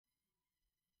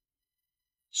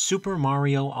Super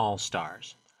Mario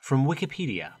All-Stars, from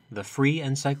Wikipedia, the free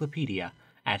encyclopedia,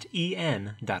 at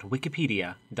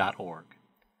en.wikipedia.org.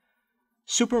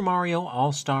 Super Mario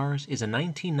All-Stars is a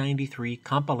 1993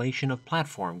 compilation of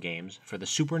platform games for the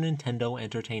Super Nintendo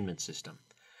Entertainment System.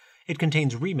 It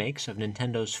contains remakes of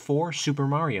Nintendo's 4 Super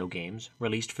Mario games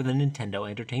released for the Nintendo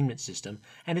Entertainment System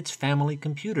and its Family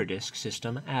Computer Disk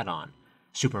System add-on: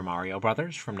 Super Mario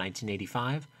Bros. From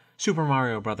 1985, Super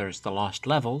Mario Bros. The Lost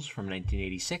Levels from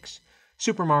 1986,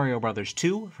 Super Mario Bros.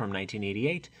 2 from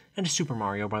 1988, and Super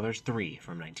Mario Bros. 3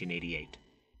 from 1988.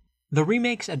 The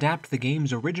remakes adapt the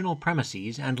game's original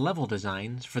premises and level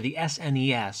designs for the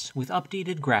SNES with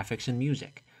updated graphics and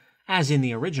music. As in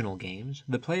the original games,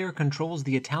 the player controls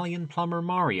the Italian plumber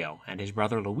Mario and his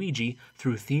brother Luigi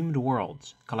through themed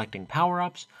worlds, collecting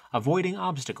power-ups, avoiding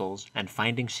obstacles, and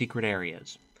finding secret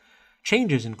areas.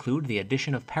 Changes include the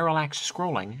addition of parallax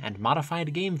scrolling and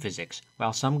modified game physics,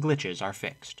 while some glitches are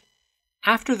fixed.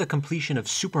 After the completion of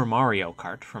Super Mario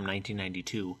Kart from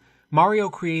 1992, Mario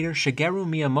creator Shigeru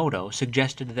Miyamoto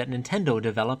suggested that Nintendo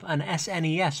develop an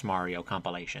SNES Mario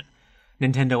compilation.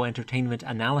 Nintendo Entertainment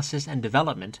Analysis and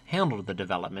Development handled the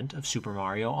development of Super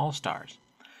Mario All-Stars.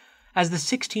 As the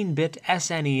 16-bit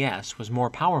SNES was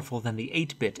more powerful than the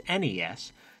 8-bit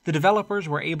NES, the developers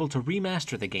were able to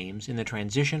remaster the games in the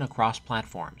transition across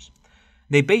platforms.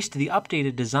 They based the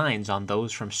updated designs on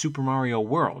those from Super Mario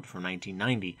World from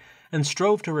 1990 and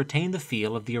strove to retain the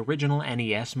feel of the original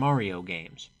NES Mario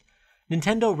games.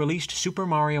 Nintendo released Super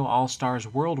Mario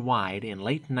All-Stars worldwide in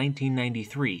late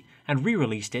 1993 and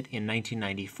re-released it in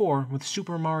 1994 with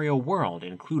Super Mario World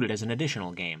included as an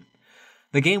additional game.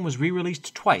 The game was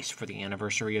re-released twice for the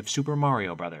anniversary of Super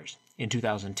Mario Bros., in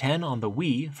 2010 on the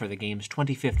Wii for the game's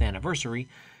 25th anniversary,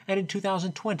 and in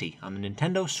 2020 on the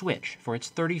Nintendo Switch for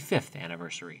its 35th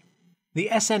anniversary. The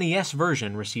SNES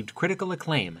version received critical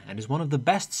acclaim and is one of the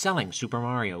best-selling Super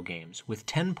Mario games, with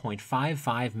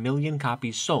 10.55 million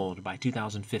copies sold by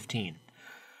 2015.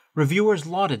 Reviewers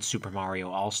lauded Super Mario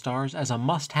All-Stars as a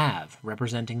must-have,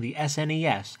 representing the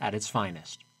SNES at its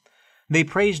finest. They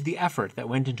praised the effort that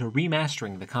went into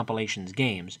remastering the compilation's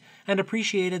games and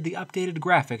appreciated the updated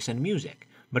graphics and music,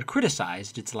 but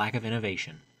criticized its lack of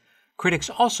innovation. Critics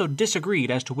also disagreed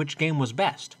as to which game was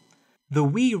best. The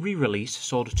Wii re-release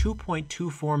sold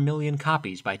 2.24 million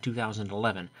copies by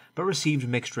 2011, but received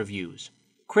mixed reviews.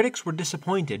 Critics were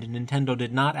disappointed Nintendo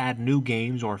did not add new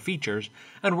games or features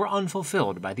and were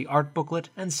unfulfilled by the art booklet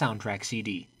and soundtrack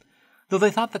CD. Though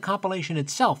they thought the compilation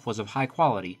itself was of high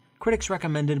quality, critics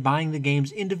recommended buying the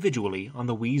games individually on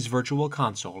the Wii's Virtual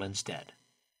Console instead.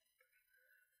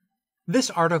 This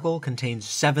article contains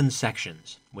 7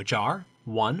 sections, which are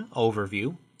 1.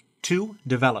 Overview, 2.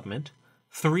 Development,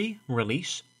 3.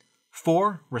 Release,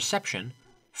 4. Reception,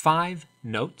 5.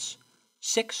 Notes,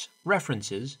 6.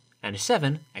 References, and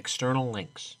 7. External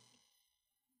links.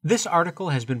 This article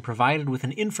has been provided with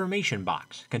an information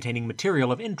box containing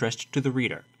material of interest to the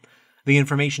reader. The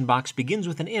information box begins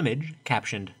with an image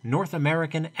captioned North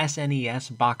American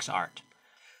SNES Box Art.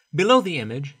 Below the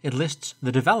image, it lists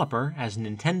the developer as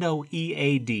Nintendo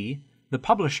EAD, the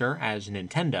publisher as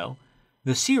Nintendo,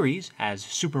 the series as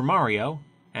Super Mario,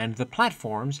 and the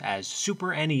platforms as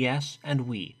Super NES and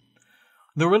Wii.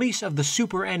 The release of the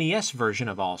Super NES version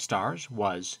of All-Stars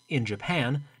was, in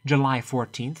Japan, July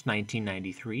 14,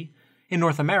 1993, in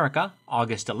North America,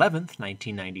 August 11,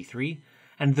 1993,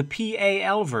 and the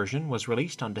PAL version was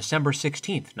released on December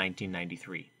 16,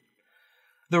 1993.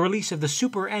 The release of the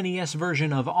Super NES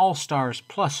version of All-Stars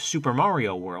plus Super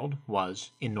Mario World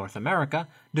was, in North America,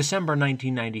 December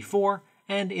 1994,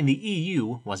 and in the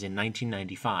EU was in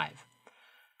 1995.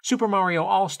 Super Mario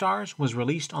All-Stars was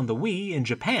released on the Wii in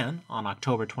Japan on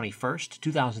October 21,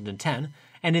 2010,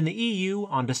 and in the EU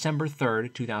on December 3,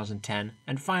 2010,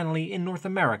 and finally in North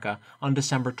America on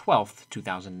December 12,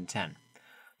 2010.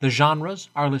 The genres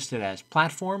are listed as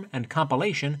platform and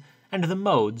compilation, and the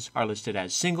modes are listed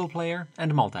as single-player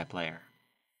and multiplayer.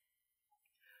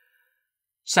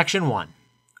 Section 1.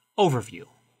 Overview.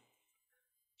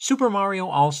 Super Mario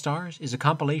All-Stars is a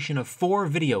compilation of 4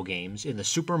 video games in the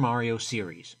Super Mario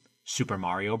series: Super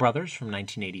Mario Bros. From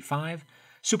 1985,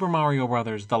 Super Mario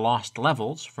Bros. The Lost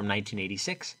Levels from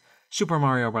 1986, Super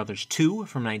Mario Bros. 2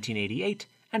 from 1988,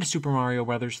 and Super Mario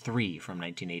Bros. 3 from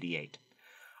 1988.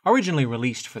 Originally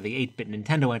released for the 8-bit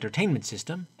Nintendo Entertainment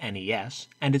System, NES,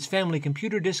 and its Family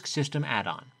Computer Disk System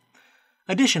add-on.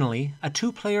 Additionally, a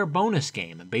 2-player bonus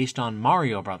game based on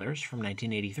Mario Bros. From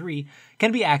 1983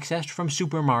 can be accessed from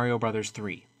Super Mario Bros.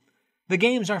 3. The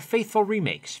games are faithful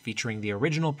remakes featuring the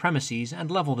original premises and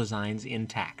level designs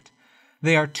intact.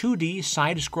 They are 2D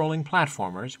side-scrolling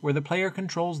platformers where the player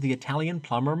controls the Italian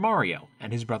plumber Mario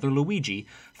and his brother Luigi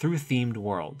through themed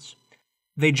worlds.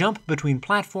 They jump between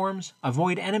platforms,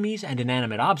 avoid enemies and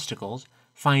inanimate obstacles,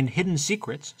 find hidden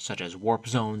secrets such as warp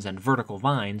zones and vertical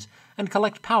vines, and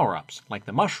collect power-ups like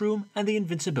the mushroom and the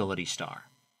invincibility star.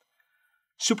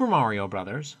 Super Mario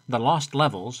Bros., The Lost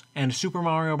Levels, and Super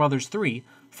Mario Bros. 3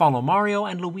 follow Mario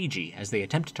and Luigi as they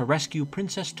attempt to rescue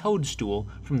Princess Toadstool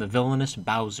from the villainous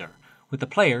Bowser, with the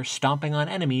player stomping on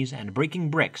enemies and breaking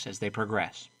bricks as they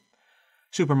progress.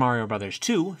 Super Mario Bros.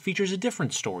 2 features a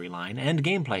different storyline and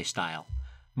gameplay style.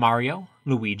 Mario,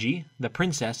 Luigi, the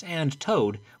princess, and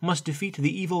Toad must defeat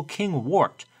the evil King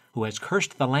Wart, who has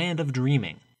cursed the land of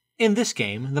dreaming. In this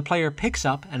game, the player picks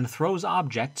up and throws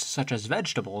objects such as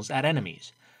vegetables at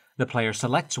enemies. The player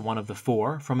selects one of the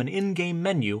 4 from an in-game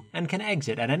menu and can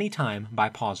exit at any time by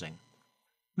pausing.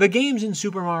 The games in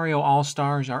Super Mario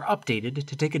All-Stars are updated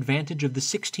to take advantage of the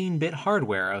 16-bit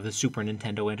hardware of the Super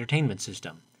Nintendo Entertainment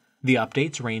System. The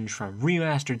updates range from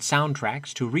remastered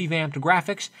soundtracks to revamped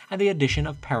graphics and the addition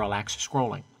of parallax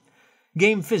scrolling.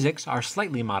 Game physics are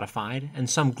slightly modified, and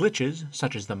some glitches,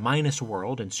 such as the Minus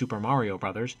World in Super Mario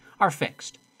Bros., are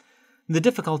fixed. The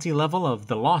difficulty level of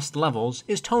the Lost Levels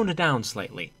is toned down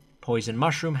slightly. Poison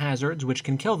mushroom hazards, which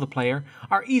can kill the player,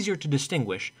 are easier to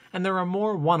distinguish, and there are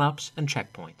more one-ups and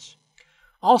checkpoints.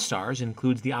 All-Stars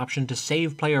includes the option to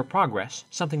save player progress,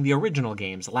 something the original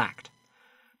games lacked.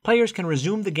 Players can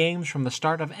resume the games from the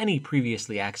start of any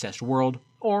previously accessed world,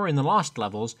 or in the Lost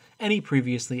Levels, any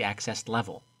previously accessed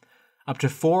level. Up to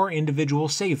 4 individual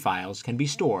save files can be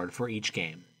stored for each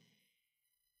game.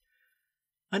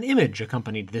 An image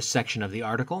accompanied this section of the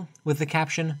article, with the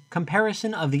caption,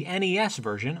 "Comparison of the NES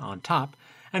version" on top,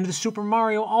 and the Super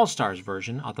Mario All-Stars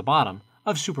version at the bottom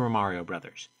of Super Mario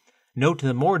Bros. Note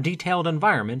the more detailed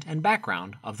environment and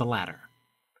background of the latter.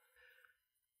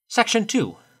 Section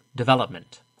 2.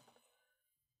 Development.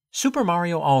 Super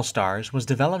Mario All-Stars was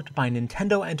developed by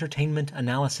Nintendo Entertainment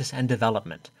Analysis and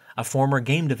Development, a former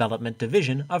game development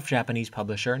division of Japanese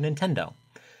publisher Nintendo.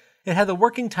 It had the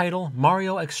working title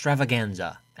Mario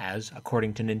Extravaganza, as,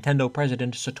 according to Nintendo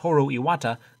president Satoru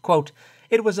Iwata, quote,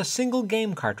 "It was a single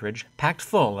game cartridge packed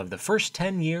full of the first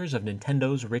 10 years of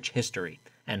Nintendo's rich history,"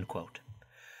 end quote.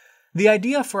 The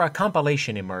idea for a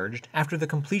compilation emerged after the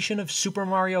completion of Super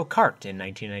Mario Kart in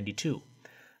 1992.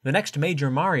 The next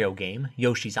major Mario game,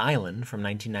 Yoshi's Island from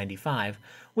 1995,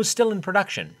 was still in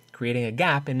production, creating a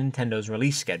gap in Nintendo's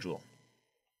release schedule.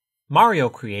 Mario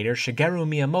creator Shigeru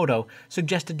Miyamoto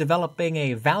suggested developing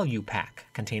a value pack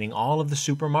containing all of the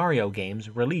Super Mario games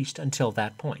released until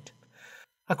that point.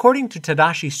 According to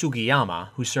Tadashi Sugiyama,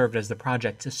 who served as the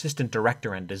project's assistant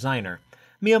director and designer,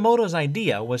 Miyamoto's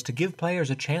idea was to give players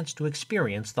a chance to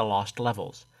experience the Lost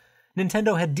Levels.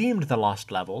 Nintendo had deemed the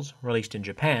Lost Levels, released in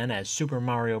Japan as Super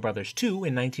Mario Bros. 2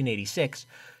 in 1986,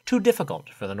 too difficult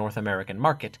for the North American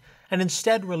market, and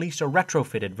instead released a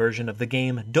retrofitted version of the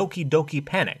game Doki Doki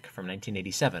Panic from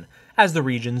 1987 as the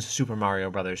region's Super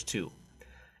Mario Bros. 2.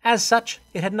 As such,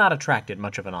 it had not attracted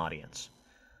much of an audience.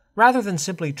 Rather than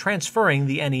simply transferring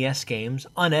the NES games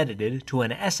unedited to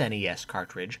an SNES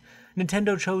cartridge,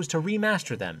 Nintendo chose to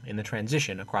remaster them in the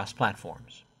transition across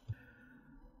platforms.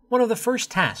 One of the first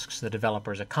tasks the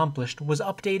developers accomplished was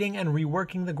updating and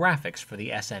reworking the graphics for the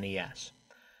SNES.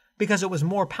 Because it was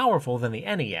more powerful than the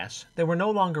NES, they were no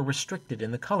longer restricted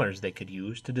in the colors they could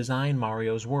use to design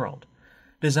Mario's world.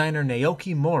 Designer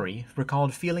Naoki Mori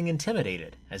recalled feeling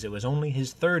intimidated, as it was only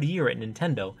his 3rd year at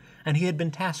Nintendo, and he had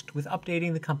been tasked with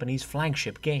updating the company's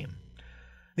flagship game.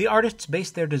 The artists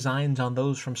based their designs on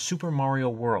those from Super Mario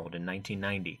World in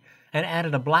 1990, and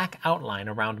added a black outline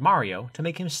around Mario to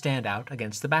make him stand out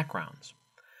against the backgrounds.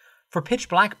 For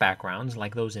pitch-black backgrounds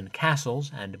like those in castles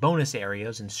and bonus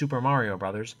areas in Super Mario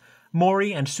Bros.,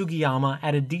 Mori and Sugiyama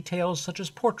added details such as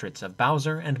portraits of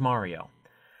Bowser and Mario.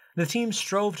 The team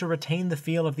strove to retain the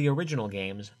feel of the original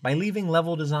games by leaving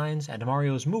level designs and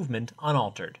Mario's movement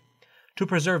unaltered. To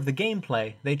preserve the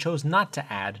gameplay, they chose not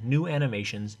to add new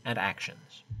animations and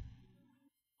actions.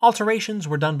 Alterations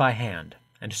were done by hand,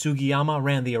 and Sugiyama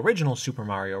ran the original Super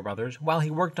Mario Bros. While he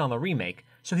worked on the remake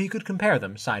so he could compare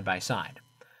them side by side.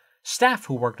 Staff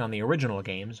who worked on the original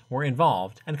games were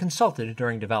involved and consulted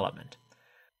during development.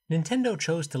 Nintendo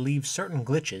chose to leave certain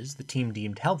glitches the team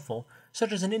deemed helpful,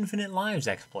 such as an infinite lives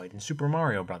exploit in Super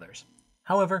Mario Bros.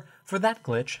 However, for that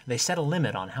glitch, they set a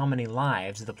limit on how many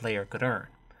lives the player could earn.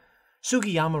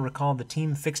 Sugiyama recalled the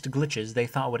team fixed glitches they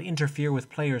thought would interfere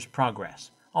with players'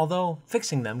 progress, although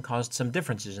fixing them caused some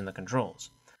differences in the controls.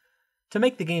 To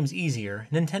make the games easier,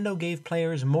 Nintendo gave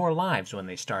players more lives when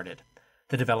they started.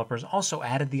 The developers also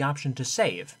added the option to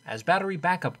save, as battery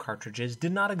backup cartridges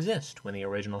did not exist when the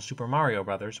original Super Mario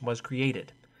Bros. Was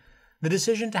created. The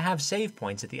decision to have save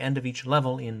points at the end of each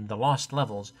level in The Lost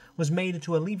Levels was made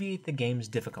to alleviate the game's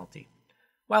difficulty.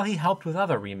 While he helped with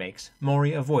other remakes,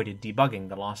 Mori avoided debugging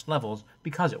The Lost Levels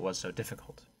because it was so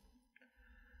difficult.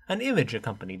 An image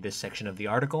accompanied this section of the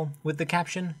article with the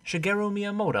caption Shigeru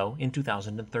Miyamoto in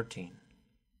 2013.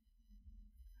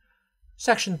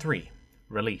 Section 3.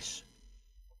 Release.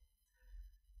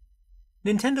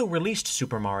 Nintendo released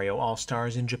Super Mario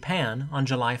All-Stars in Japan on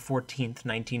July 14,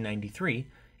 1993,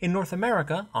 in North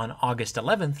America on August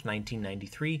 11,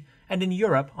 1993, and in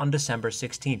Europe on December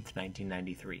 16,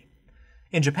 1993.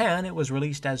 In Japan, it was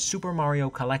released as Super Mario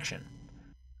Collection.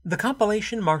 The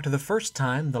compilation marked the first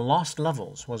time The Lost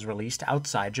Levels was released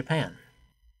outside Japan.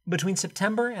 Between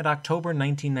September and October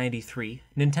 1993,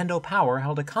 Nintendo Power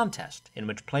held a contest in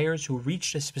which players who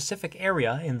reached a specific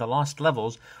area in The Lost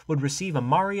Levels would receive a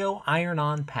Mario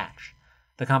Iron-On patch.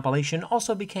 The compilation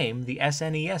also became the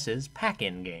SNES's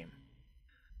pack-in game.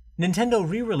 Nintendo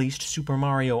re-released Super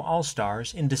Mario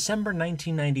All-Stars in December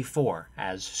 1994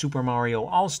 as Super Mario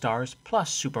All-Stars plus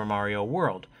Super Mario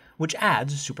World, which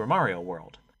adds Super Mario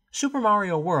World. Super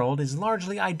Mario World is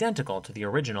largely identical to the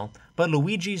original, but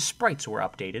Luigi's sprites were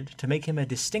updated to make him a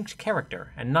distinct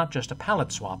character and not just a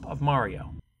palette swap of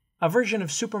Mario. A version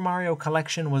of Super Mario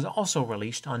Collection was also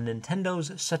released on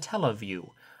Nintendo's Satellaview,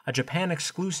 a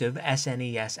Japan-exclusive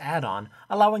SNES add-on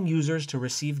allowing users to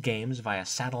receive games via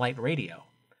satellite radio.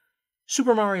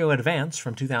 Super Mario Advance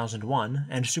from 2001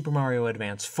 and Super Mario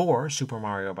Advance 4 Super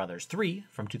Mario Bros. 3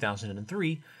 from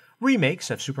 2003, remakes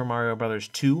of Super Mario Bros.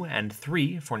 2 and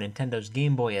 3 for Nintendo's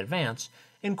Game Boy Advance,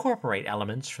 incorporate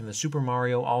elements from the Super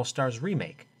Mario All-Stars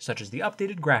remake, such as the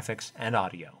updated graphics and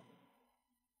audio.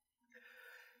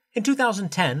 In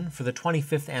 2010, for the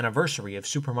 25th anniversary of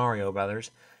Super Mario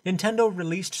Bros., Nintendo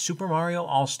released Super Mario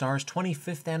All-Stars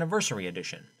 25th Anniversary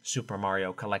Edition, Super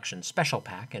Mario Collection Special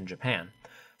Pack in Japan,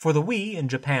 for the Wii in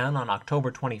Japan on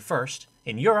October 21st,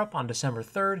 in Europe on December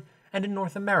 3rd, and in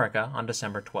North America on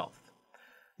December 12th.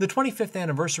 The 25th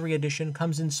Anniversary Edition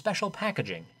comes in special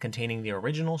packaging containing the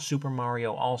original Super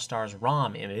Mario All-Stars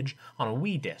ROM image on a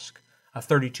Wii disc, a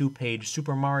 32-page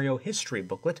Super Mario history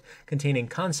booklet containing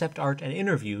concept art and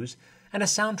interviews, and a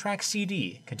soundtrack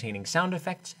CD containing sound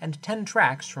effects and 10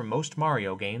 tracks from most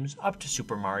Mario games up to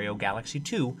Super Mario Galaxy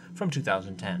 2 from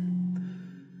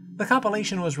 2010. The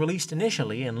compilation was released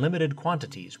initially in limited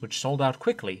quantities, which sold out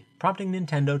quickly, prompting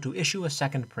Nintendo to issue a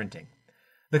second printing.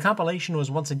 The compilation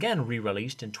was once again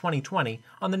re-released in 2020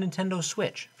 on the Nintendo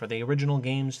Switch for the original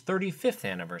game's 35th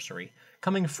anniversary,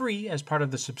 coming free as part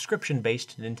of the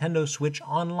subscription-based Nintendo Switch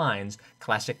Online's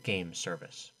Classic Games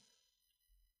service.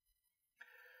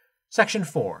 Section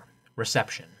 4.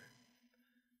 Reception.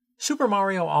 Super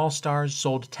Mario All-Stars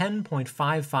sold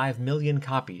 10.55 million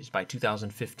copies by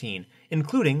 2015,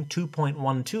 including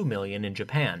 2.12 million in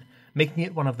Japan, making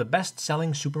it one of the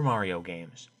best-selling Super Mario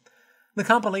games. The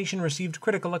compilation received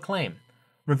critical acclaim.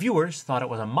 Reviewers thought it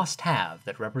was a must-have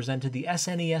that represented the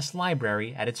SNES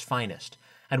library at its finest,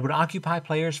 and would occupy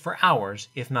players for hours,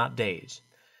 if not days.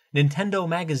 Nintendo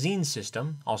Magazine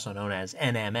System, also known as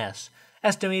NMS,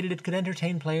 estimated it could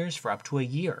entertain players for up to a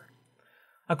year.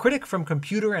 A critic from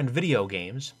Computer and Video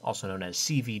Games, also known as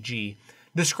CVG,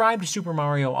 described Super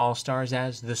Mario All-Stars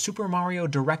as the Super Mario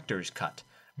Director's Cut,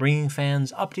 bringing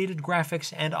fans updated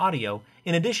graphics and audio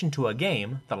in addition to a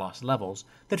game, The Lost Levels,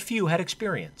 that few had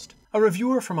experienced. A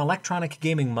reviewer from Electronic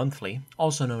Gaming Monthly,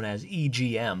 also known as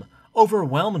EGM,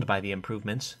 overwhelmed by the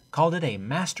improvements, called it a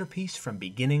masterpiece from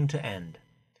beginning to end.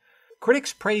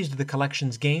 Critics praised the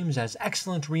collection's games as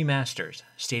excellent remasters,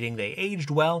 stating they aged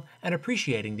well and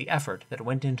appreciating the effort that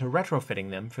went into retrofitting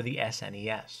them for the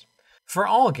SNES. For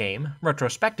All Game,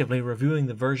 retrospectively reviewing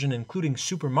the version including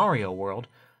Super Mario World,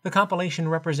 the compilation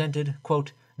represented,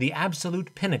 quote, the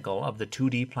absolute pinnacle of the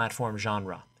 2D platform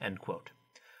genre, end quote.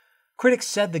 Critics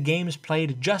said the games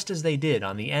played just as they did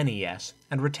on the NES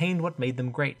and retained what made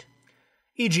them great.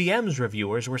 EGM's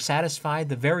reviewers were satisfied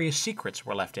the various secrets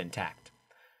were left intact.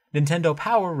 Nintendo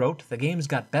Power wrote the games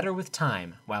got better with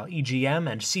time, while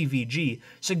EGM and CVG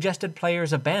suggested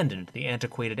players abandoned the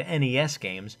antiquated NES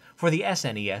games for the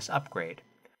SNES upgrade.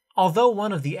 Although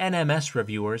one of the NMS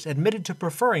reviewers admitted to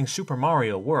preferring Super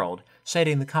Mario World,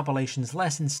 citing the compilation's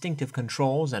less instinctive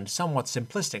controls and somewhat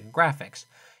simplistic graphics,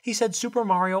 he said Super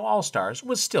Mario All-Stars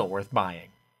was still worth buying.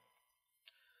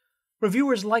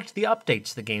 Reviewers liked the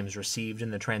updates the games received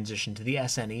in the transition to the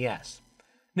SNES.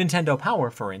 Nintendo Power,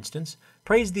 for instance,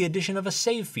 praised the addition of a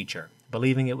save feature,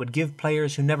 believing it would give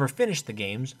players who never finished the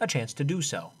games a chance to do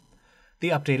so. The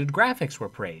updated graphics were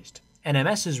praised.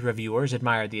 NMS's reviewers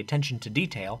admired the attention to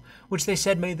detail, which they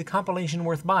said made the compilation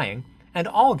worth buying, and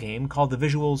Allgame called the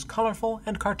visuals colorful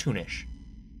and cartoonish.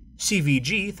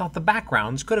 CVG thought the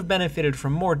backgrounds could have benefited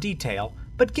from more detail,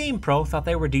 but GamePro thought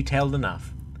they were detailed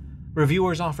enough.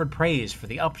 Reviewers offered praise for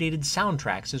the updated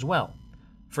soundtracks as well.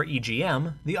 For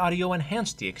EGM, the audio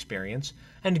enhanced the experience,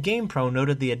 and GamePro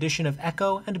noted the addition of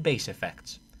echo and bass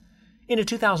effects. In a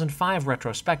 2005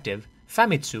 retrospective,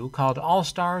 Famitsu called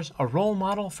All-Stars a role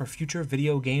model for future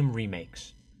video game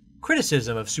remakes.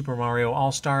 Criticism of Super Mario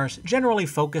All-Stars generally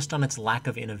focused on its lack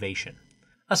of innovation.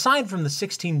 Aside from the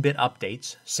 16-bit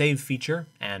updates, save feature,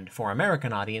 and, for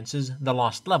American audiences, the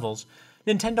lost levels,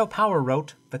 Nintendo Power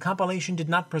wrote, "The compilation did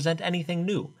not present anything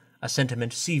new," a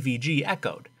sentiment CVG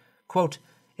echoed. Quote,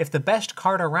 "If the best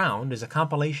card around is a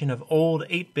compilation of old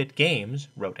 8-bit games,"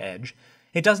 wrote Edge,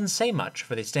 "it doesn't say much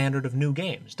for the standard of new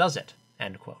games, does it?"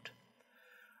 End quote.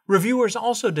 Reviewers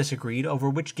also disagreed over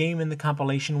which game in the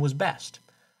compilation was best.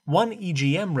 One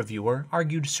EGM reviewer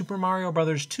argued Super Mario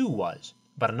Bros. 2 was,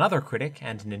 but another critic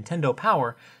and Nintendo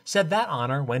Power said that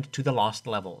honor went to the Lost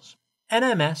Levels.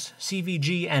 NMS,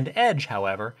 CVG, and Edge,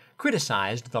 however,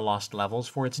 criticized the Lost Levels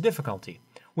for its difficulty,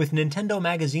 with Nintendo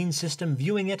Magazine System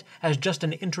viewing it as just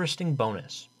an interesting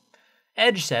bonus.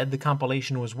 Edge said the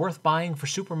compilation was worth buying for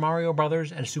Super Mario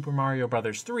Bros. And Super Mario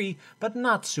Bros. 3, but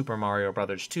not Super Mario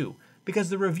Bros. 2, because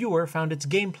the reviewer found its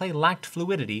gameplay lacked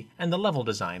fluidity and the level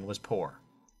design was poor.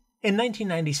 In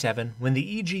 1997, when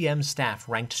the EGM staff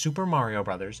ranked Super Mario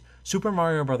Bros., Super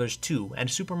Mario Bros. 2,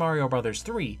 and Super Mario Bros.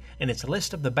 3 in its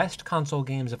list of the best console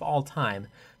games of all time,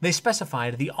 they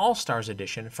specified the All-Stars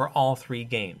edition for all three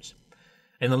games.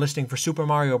 In the listing for Super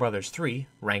Mario Bros. 3,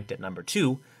 ranked at number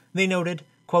 2, they noted,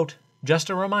 quote, "Just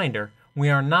a reminder,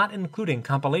 we are not including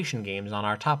compilation games on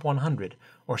our top 100,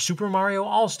 or Super Mario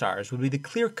All-Stars would be the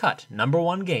clear-cut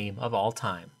 #1 game of all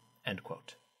time." End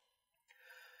quote.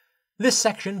 This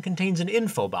section contains an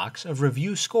info box of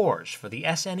review scores for the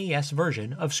SNES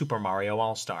version of Super Mario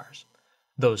All-Stars.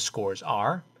 Those scores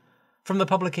are: from the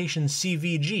publication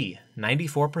CVG,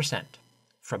 94%,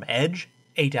 from Edge,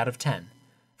 8 out of 10,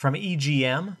 from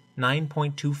EGM,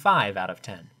 9.25 out of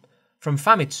 10, from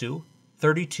Famitsu,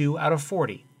 32 out of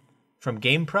 40, from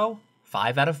GamePro,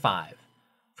 5 out of 5,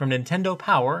 from Nintendo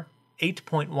Power,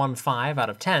 8.15 out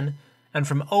of 10, and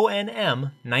from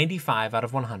ONM, 95 out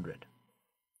of 100.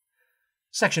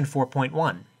 Section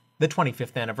 4.1, the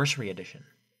 25th Anniversary Edition.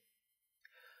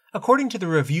 According to the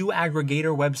review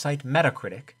aggregator website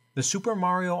Metacritic, the Super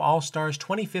Mario All-Stars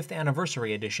 25th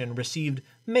Anniversary Edition received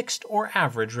mixed or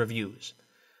average reviews.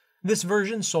 This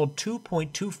version sold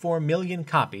 2.24 million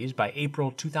copies by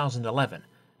April 2011,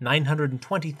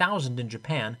 920,000 in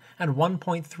Japan, and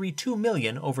 1.32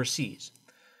 million overseas.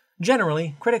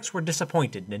 Generally, critics were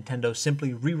disappointed Nintendo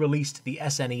simply re-released the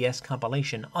SNES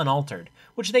compilation unaltered,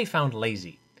 which they found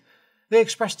lazy. They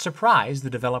expressed surprise the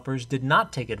developers did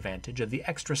not take advantage of the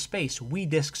extra space Wii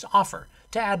discs offer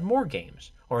to add more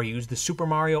games, or use the Super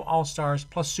Mario All-Stars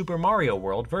plus Super Mario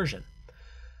World version.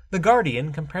 The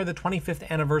Guardian compared the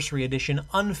 25th Anniversary Edition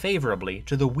unfavorably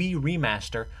to the Wii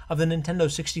remaster of the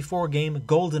Nintendo 64 game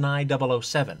GoldenEye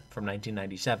 007 from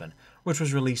 1997, which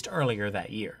was released earlier that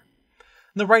year.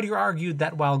 The writer argued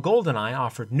that while GoldenEye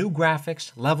offered new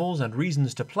graphics, levels, and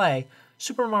reasons to play,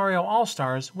 Super Mario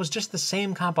All-Stars was just the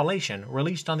same compilation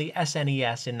released on the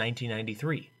SNES in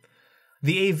 1993.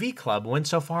 The AV Club went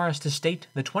so far as to state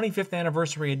the 25th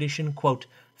Anniversary Edition, quote,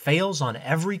 "fails on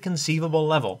every conceivable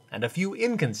level, and a few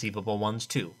inconceivable ones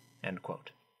too," end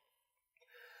quote.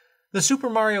 The Super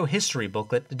Mario History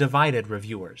booklet divided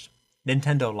reviewers.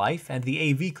 Nintendo Life and the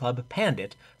AV Club panned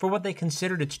it for what they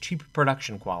considered its cheap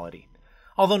production quality.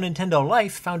 Although Nintendo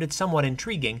Life found it somewhat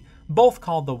intriguing, both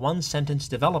called the one-sentence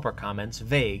developer comments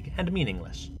vague and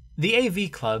meaningless. The AV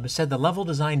Club said the level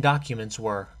design documents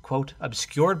were, quote,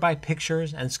 "obscured by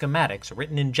pictures and schematics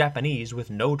written in Japanese with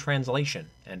no translation,"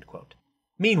 end quote.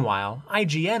 Meanwhile,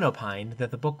 IGN opined that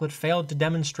the booklet failed to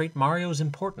demonstrate Mario's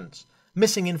importance,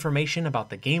 missing information about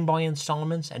the Game Boy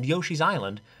installments and Yoshi's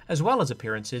Island, as well as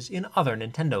appearances in other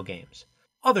Nintendo games.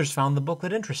 Others found the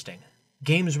booklet interesting.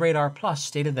 Games Radar Plus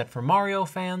stated that for Mario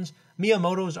fans,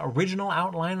 Miyamoto's original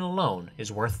outline alone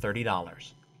is worth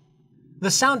 $30. The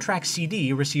soundtrack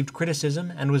CD received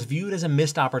criticism and was viewed as a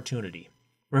missed opportunity.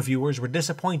 Reviewers were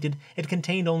disappointed it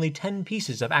contained only 10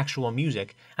 pieces of actual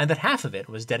music and that half of it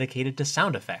was dedicated to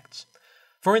sound effects.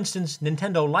 For instance,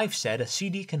 Nintendo Life said a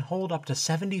CD can hold up to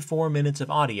 74 minutes of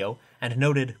audio and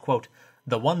noted, quote,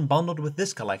 "the one bundled with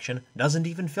this collection doesn't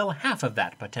even fill half of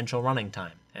that potential running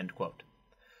time," end quote.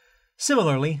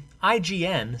 Similarly,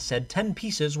 IGN said 10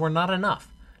 pieces were not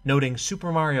enough, noting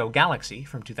Super Mario Galaxy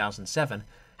from 2007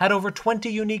 had over 20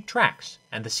 unique tracks,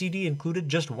 and the CD included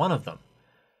just one of them.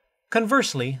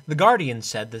 Conversely, The Guardian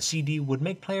said the CD would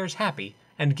make players happy,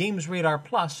 and Games Radar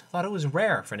Plus thought it was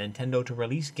rare for Nintendo to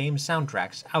release game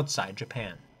soundtracks outside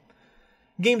Japan.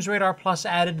 Games Radar Plus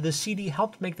added the CD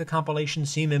helped make the compilation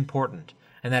seem important,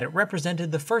 and that it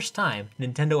represented the first time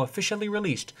Nintendo officially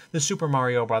released the Super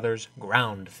Mario Bros.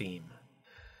 Ground theme.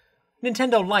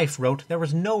 Nintendo Life wrote there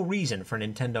was no reason for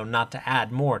Nintendo not to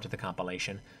add more to the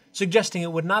compilation, suggesting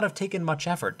it would not have taken much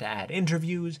effort to add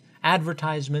interviews,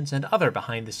 advertisements, and other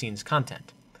behind-the-scenes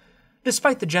content.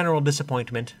 Despite the general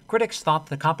disappointment, critics thought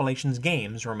the compilation's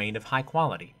games remained of high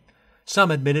quality.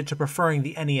 Some admitted to preferring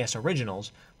the NES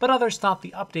originals, but others thought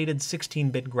the updated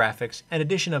 16-bit graphics and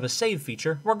addition of a save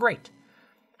feature were great.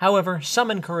 However,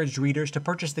 some encouraged readers to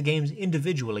purchase the games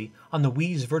individually on the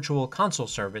Wii's Virtual Console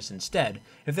service instead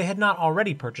if they had not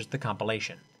already purchased the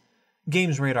compilation.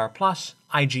 Games Radar Plus,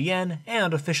 IGN,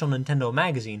 and Official Nintendo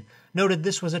Magazine noted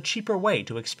this was a cheaper way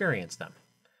to experience them.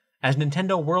 As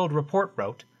Nintendo World Report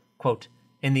wrote, quote,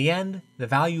 "In the end, the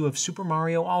value of Super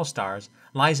Mario All-Stars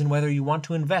lies in whether you want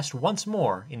to invest once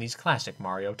more in these classic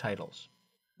Mario titles."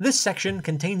 This section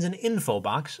contains an info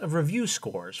box of review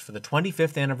scores for the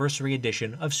 25th anniversary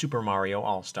edition of Super Mario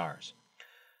All-Stars.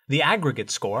 The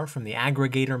aggregate score from the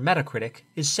aggregator Metacritic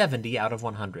is 70 out of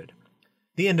 100.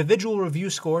 The individual review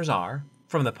scores are,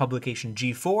 from the publication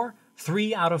G4,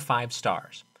 3 out of 5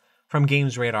 stars. From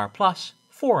Games Radar Plus,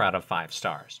 4 out of 5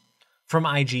 stars. From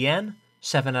IGN,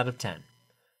 7 out of 10.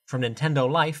 From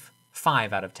Nintendo Life,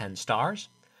 5 out of 10 stars.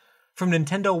 From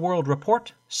Nintendo World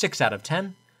Report, 6 out of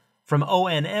 10. From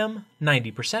ONM,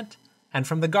 90%, and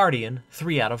from The Guardian,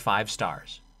 3 out of 5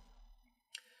 stars.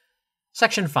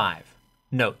 Section 5.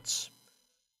 Notes.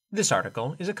 This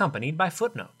article is accompanied by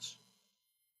footnotes.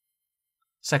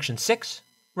 Section 6.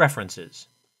 References.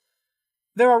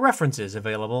 There are references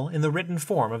available in the written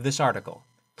form of this article.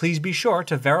 Please be sure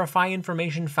to verify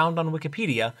information found on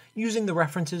Wikipedia using the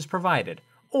references provided,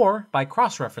 or by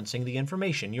cross-referencing the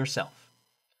information yourself.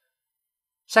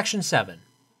 Section 7.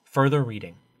 Further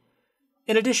reading.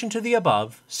 In addition to the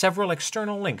above, several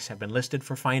external links have been listed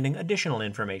for finding additional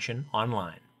information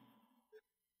online.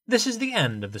 This is the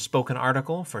end of the spoken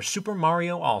article for Super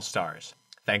Mario All-Stars.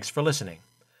 Thanks for listening.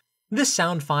 This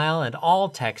sound file and all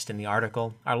text in the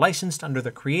article are licensed under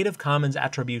the Creative Commons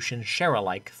Attribution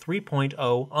Share-alike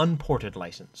 3.0 Unported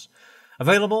license,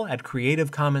 available at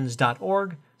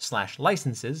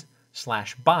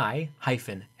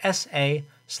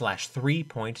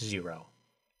creativecommons.org/licenses/by-SA/3.0.